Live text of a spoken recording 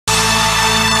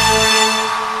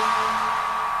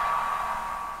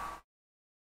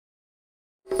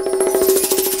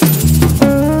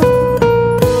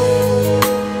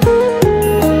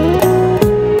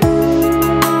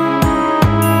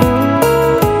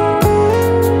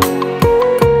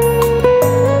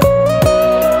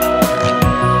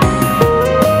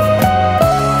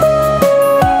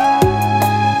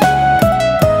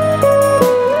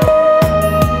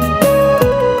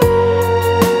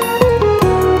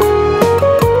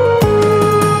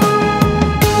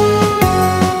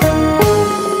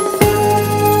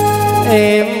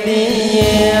Em đi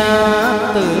nhé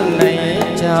từ nay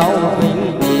trao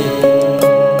vĩnh biệt,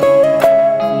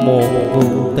 một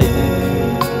cuộc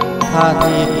tình tha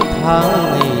thiết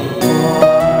tháng ngày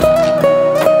qua.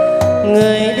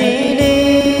 Người đi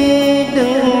đi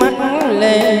đừng mắt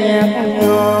lệ nhạt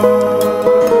nhòa,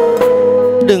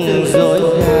 đừng dối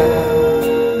gạt,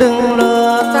 đừng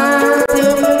lừa ta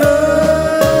thêm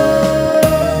nữa.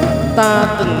 Ta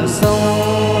từng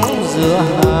sống giữa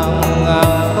hàng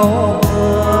ngàn câu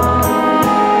hứa,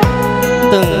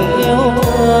 từng yêu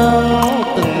thương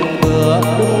từng bữa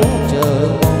đúng chờ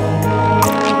mong.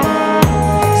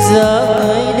 Giờ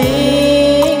người đi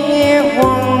nghe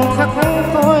hoang thắc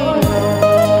cõi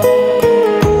lòng,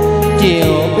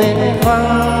 chiều bên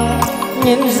vắng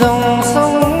nhìn dòng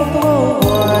sông vô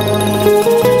hoài.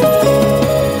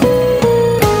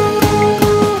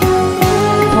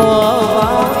 Thuở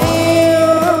vào yêu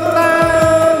ta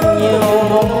nhiều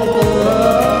mộng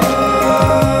tưởng,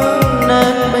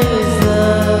 nên bây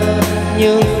giờ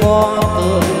như pho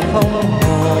tượng không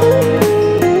còn.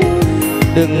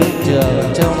 Đừng chờ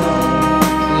trông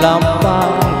làm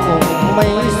bao cùng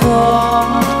mây gió,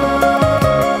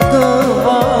 cứ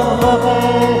vơ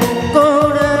vẩn cô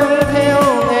đơn theo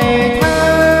ngày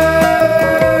tháng.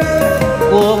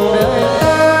 Cuộc đời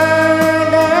ta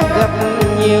đã gặp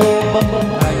nhiều bất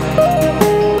hạnh,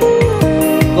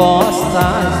 có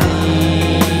xa gì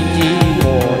chỉ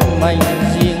một mảnh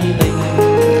riêng tình.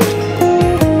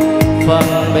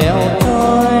 Phần bèo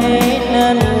trôi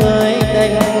nên người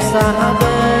đành xa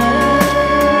bên,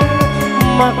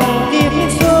 mặc kiếp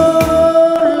số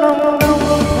long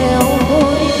đong theo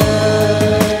cuối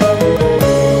đời.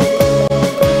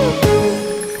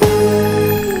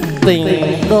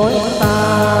 Tình đôi ta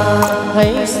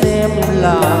hãy xem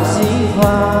là dĩ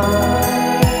hoa,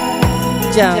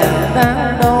 chẳng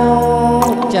đáng đâu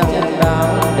chẳng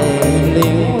đáng để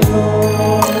liễu lo.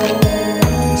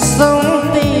 Sống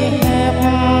đi hẹp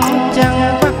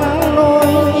chẳng bắt nối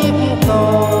nhịp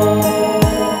cầu,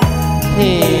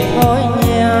 thì thôi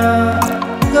nhà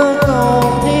cơ cầu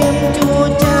thêm chua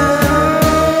chát.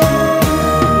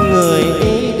 Người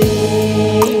đi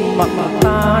đi mặc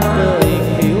ta đời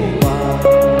phiêu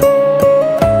bạt,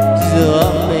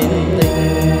 giữa bên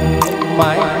tình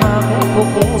mãi hát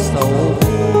khúc sầu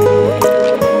vui.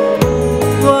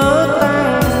 Vỡ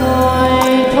tan rồi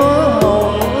thối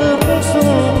hồn ước xuân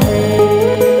thề,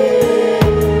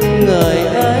 người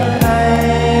ơi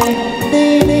hãy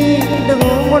đi đi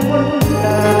đừng ngoảnh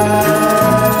lại.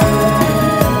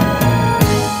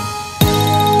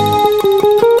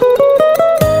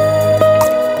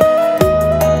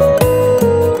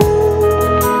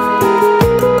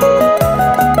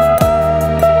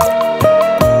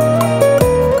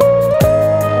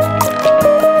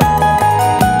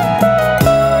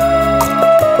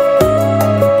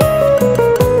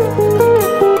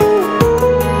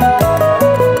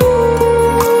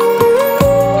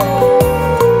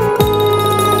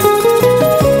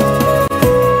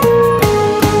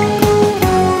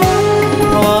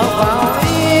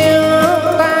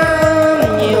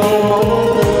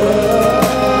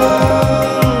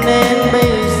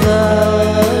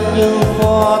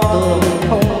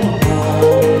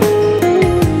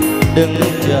 Đừng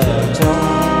chờ trông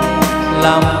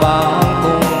làm bao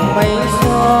cùng mây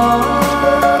gió,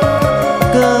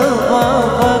 cứ vơ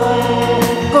vẩn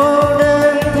cô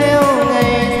đơn theo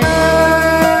ngày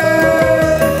tháng.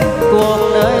 Cuộc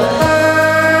đời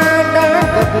ta đã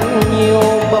gặp nhiều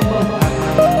bất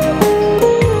hạnh,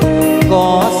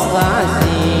 có xa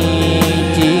gì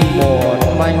chỉ một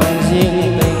mảnh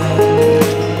riêng tình.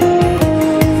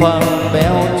 Phần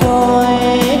bèo trôi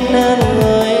nên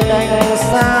người đành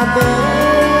xa bên,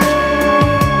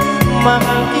 mặc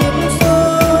kiếp số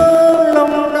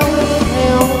long đong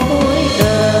theo cuối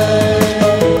đời.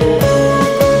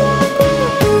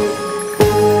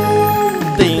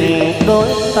 Tình đôi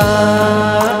ta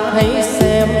hãy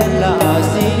xem là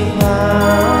dĩ hoa,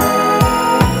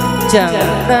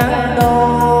 chẳng đáng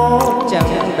đâu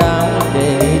chẳng đáng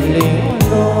để liễu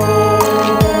lo.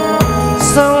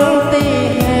 Sống ti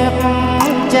hẹp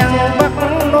chẳng bắt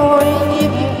nối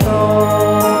nhịp cầu,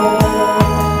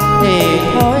 thì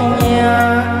thôi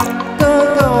nhà cơ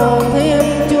cầu thêm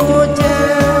chua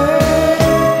chát.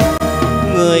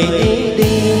 Người đi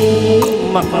đi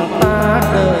mặc ta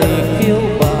đời phiêu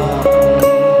bạt,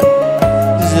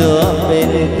 giữa bên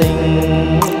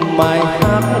tình mãi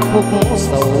hát khúc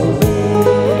sầu